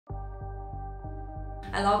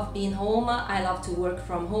I love being home, I love to work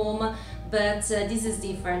from home, but this is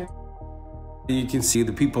different. You can see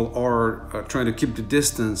the people are trying to keep the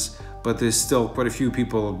distance, but there's still quite a few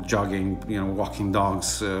people jogging, walking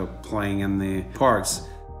dogs, playing in the parks.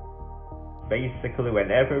 Basically,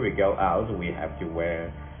 whenever we go out, we have to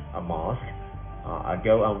wear a mask. A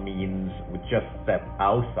go out means we just step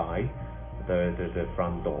outside the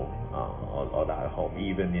front door or the home,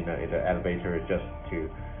 even in the elevator, just to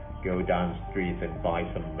go down the street and buy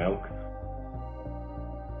some milk.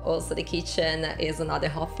 Also, the kitchen is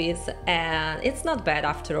another office, and it's not bad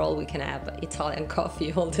after all. We can have Italian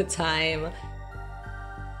coffee all the time.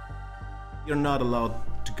 You're not allowed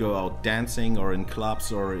to go out dancing or in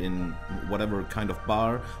clubs or in whatever kind of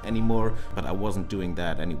bar anymore, but I wasn't doing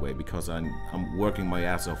that anyway because I'm working my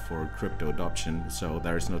ass off for crypto adoption, so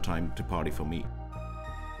there is no time to party for me.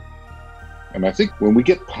 And I think when we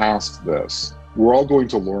get past this, we're all going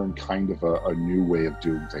to learn kind of a new way of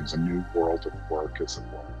doing things, a new world of work, as it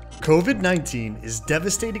were. COVID-19 is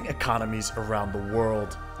devastating economies around the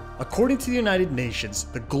world. According to the United Nations,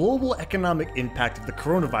 the global economic impact of the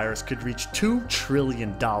coronavirus could reach $2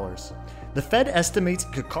 trillion. The Fed estimates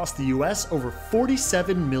it could cost the US over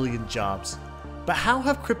 47 million jobs. But how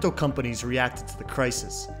have crypto companies reacted to the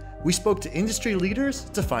crisis? We spoke to industry leaders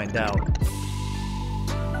to find out.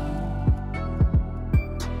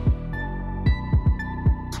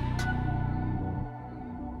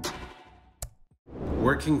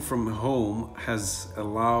 Working from home has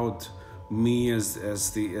allowed me as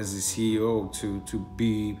the CEO to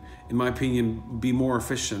be, in my opinion, be more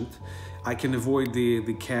efficient. I can avoid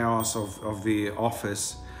the chaos of the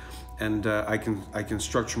office, and I can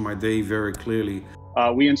structure my day very clearly.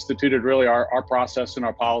 We instituted really our process and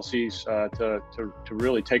our policies to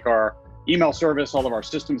really take our email service, all of our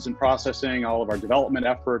systems and processing, all of our development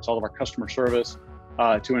efforts, all of our customer service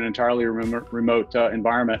to an entirely remote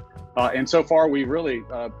environment. And so far, we've really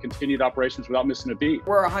continued operations without missing a beat.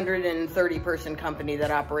 We're a 130-person company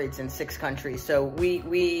that operates in 6 countries, so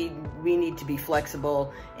we need to be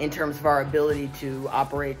flexible in terms of our ability to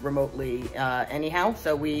operate remotely anyhow.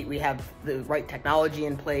 So we have the right technology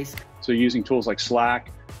in place. So using tools like Slack,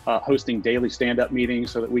 hosting daily stand-up meetings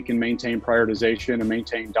so that we can maintain prioritization and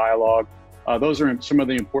maintain dialogue. Those are some of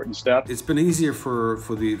the important steps. It's been easier for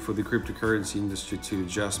the cryptocurrency industry to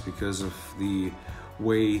adjust because of the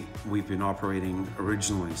way we've been operating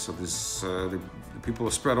originally. So the people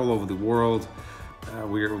are spread all over the world.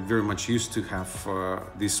 We're very much used to have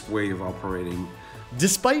this way of operating.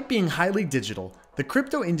 Despite being highly digital, the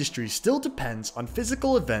crypto industry still depends on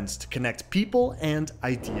physical events to connect people and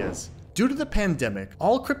ideas. Due to the pandemic,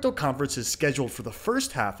 all crypto conferences scheduled for the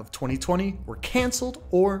first half of 2020 were canceled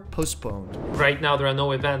or postponed. Right now there are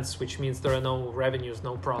no events, which means there are no revenues,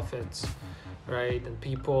 no profits, right? And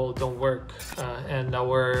people don't work. And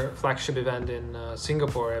our flagship event in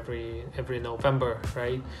Singapore every November,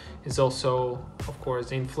 right, is also, of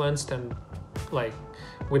course, influenced, and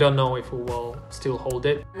we don't know if we will still hold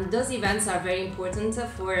it. Those events are very important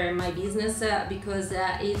for my business because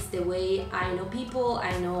it's the way I know people,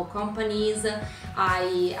 I know companies,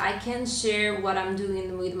 I can share what I'm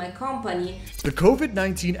doing with my company. The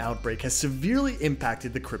COVID-19 outbreak has severely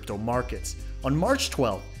impacted the crypto markets. On March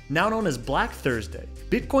 12th, now known as Black Thursday,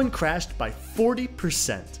 Bitcoin crashed by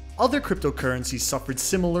 40%. Other cryptocurrencies suffered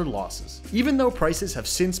similar losses. Even though prices have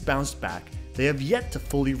since bounced back, they have yet to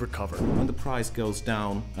fully recover. When the price goes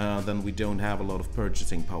down, then we don't have a lot of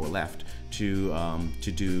purchasing power left to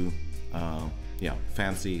do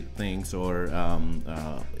fancy things or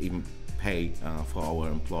even pay for our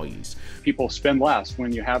employees. People spend less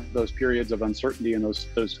when you have those periods of uncertainty and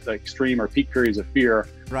those extreme or peak periods of fear.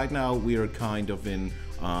 Right now we are kind of in,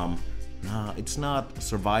 it's not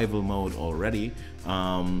survival mode already,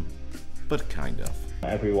 but kind of.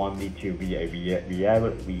 Everyone needs to evaluate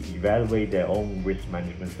their own risk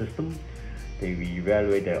management system. They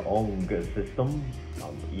evaluate their own system,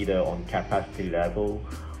 either on capacity level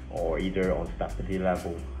or either on stability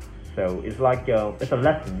level. So it's like it's a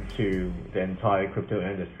lesson to the entire crypto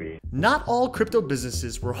industry. Not all crypto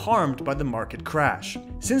businesses were harmed by the market crash.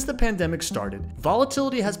 Since the pandemic started,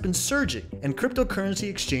 volatility has been surging, and cryptocurrency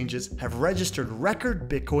exchanges have registered record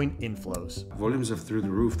Bitcoin inflows. Volumes are through the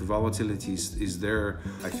roof. The volatility is there.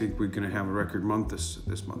 I think we're going to have a record month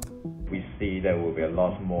this month. We see there will be a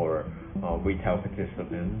lot more retail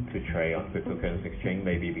participants to trade on cryptocurrency exchange,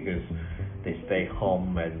 maybe because they stay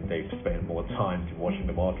home and they spend more time to watching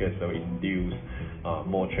the market, so induce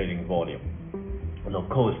more trading volume. And of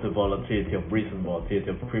course, the volatility of recent volatility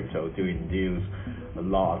of crypto do induce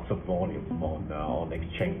lots of volume on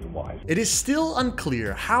exchange-wise. It is still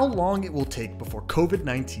unclear how long it will take before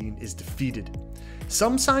COVID-19 is defeated.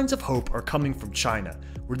 Some signs of hope are coming from China,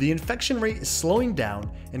 where the infection rate is slowing down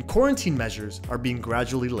and quarantine measures are being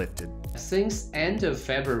gradually lifted. Since end of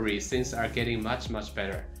February, things are getting much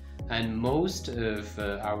better, and most of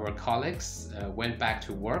our colleagues went back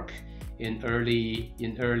to work in early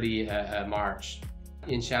March.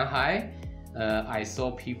 In Shanghai, I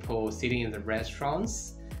saw people sitting in the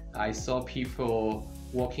restaurants. I saw people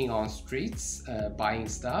walking on streets, buying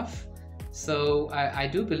stuff. So I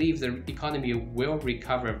do believe the economy will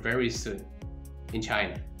recover very soon in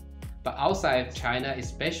China. But outside China,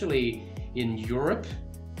 especially in Europe,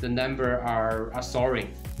 the numbers are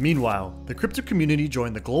soaring. Meanwhile, the crypto community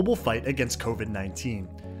joined the global fight against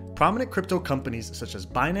COVID-19. Prominent crypto companies such as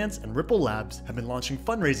Binance and Ripple Labs have been launching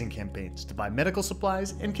fundraising campaigns to buy medical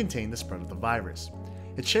supplies and contain the spread of the virus.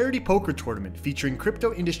 A charity poker tournament featuring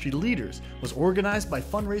crypto industry leaders was organized by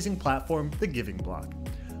fundraising platform The Giving Block.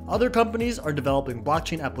 Other companies are developing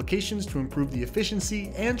blockchain applications to improve the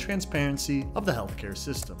efficiency and transparency of the healthcare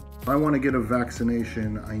system. If I want to get a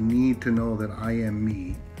vaccination, I need to know that I am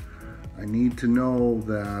me. I need to know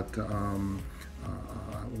that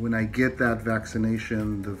when I get that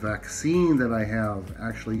vaccination, the vaccine that I have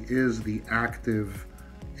actually is the active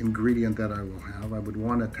ingredient that I will have. I would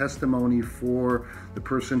want a testimony for the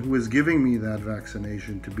person who is giving me that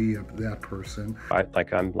vaccination to be that person.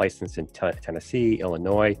 I'm licensed in Tennessee,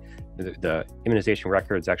 Illinois. The immunization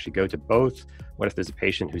records actually go to both. What if there's a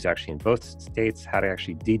patient who's actually in both states? How to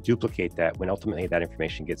actually deduplicate that when ultimately that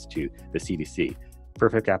information gets to the CDC.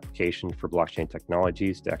 Perfect application for blockchain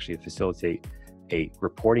technologies to actually facilitate a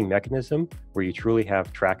reporting mechanism where you truly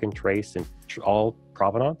have track and trace and all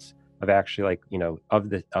provenance of actually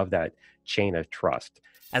of that chain of trust.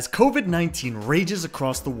 As COVID-19 rages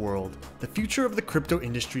across the world, the future of the crypto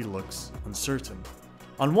industry looks uncertain.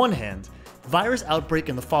 On one hand, virus outbreak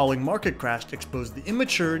and the following market crash exposed the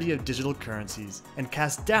immaturity of digital currencies and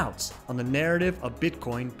cast doubts on the narrative of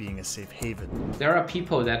Bitcoin being a safe haven. There are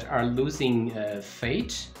people that are losing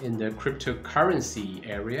faith in the cryptocurrency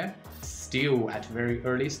area, still at a very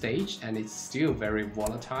early stage, and it's still very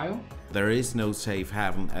volatile. There is no safe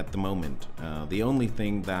haven at the moment. The only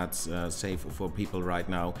thing that's safe for people right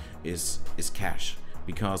now is cash,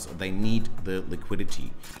 because they need the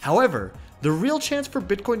liquidity. However, the real chance for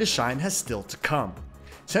Bitcoin to shine has still to come.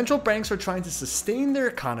 Central banks are trying to sustain their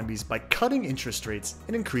economies by cutting interest rates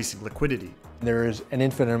and increasing liquidity. There is an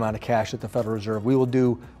infinite amount of cash at the Federal Reserve. We will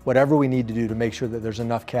do whatever we need to do to make sure that there's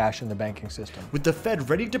enough cash in the banking system. With the Fed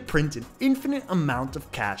ready to print an infinite amount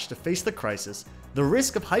of cash to face the crisis, the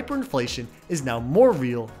risk of hyperinflation is now more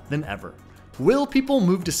real than ever. Will people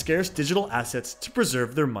move to scarce digital assets to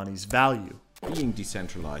preserve their money's value? Being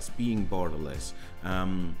decentralized, being borderless,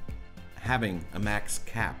 having a max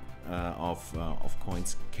cap of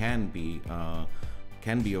coins can be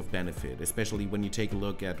of benefit, especially when you take a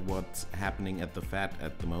look at what's happening at the Fed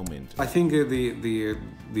at the moment. I think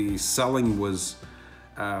the selling was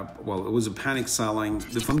it was a panic selling.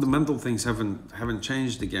 The fundamental things haven't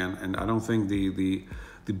changed again, and I don't think the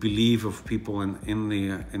belief of people in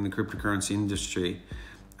the cryptocurrency industry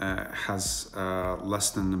has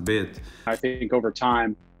lessened a bit. I think over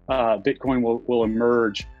time, Bitcoin will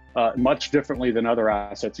emerge much differently than other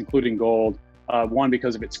assets, including gold. One,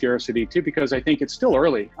 because of its scarcity. Two, because I think it's still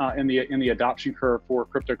early in the adoption curve for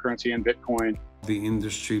cryptocurrency and Bitcoin. The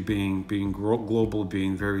industry being global,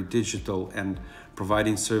 being very digital, and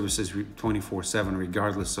providing services 24/7,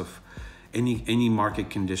 regardless of any market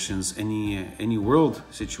conditions, any world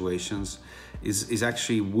situations, is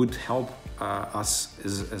actually would help us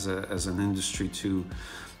as an industry to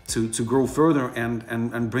grow further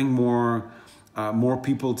and bring more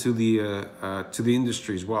people to the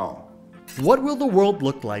industry as well. What will the world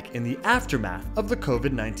look like in the aftermath of the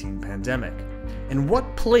COVID-19 pandemic? And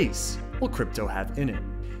what place will crypto have in it?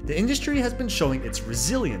 The industry has been showing its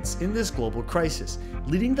resilience in this global crisis,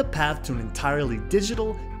 leading the path to an entirely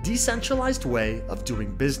digital, decentralized way of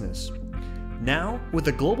doing business. Now, with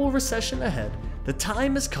a global recession ahead, the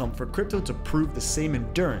time has come for crypto to prove the same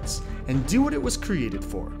endurance and do what it was created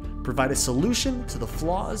for, provide a solution to the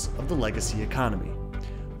flaws of the legacy economy.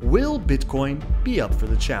 Will Bitcoin be up for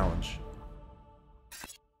the challenge?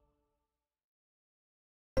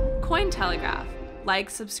 Cointelegraph. Like,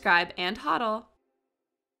 subscribe, and hodl.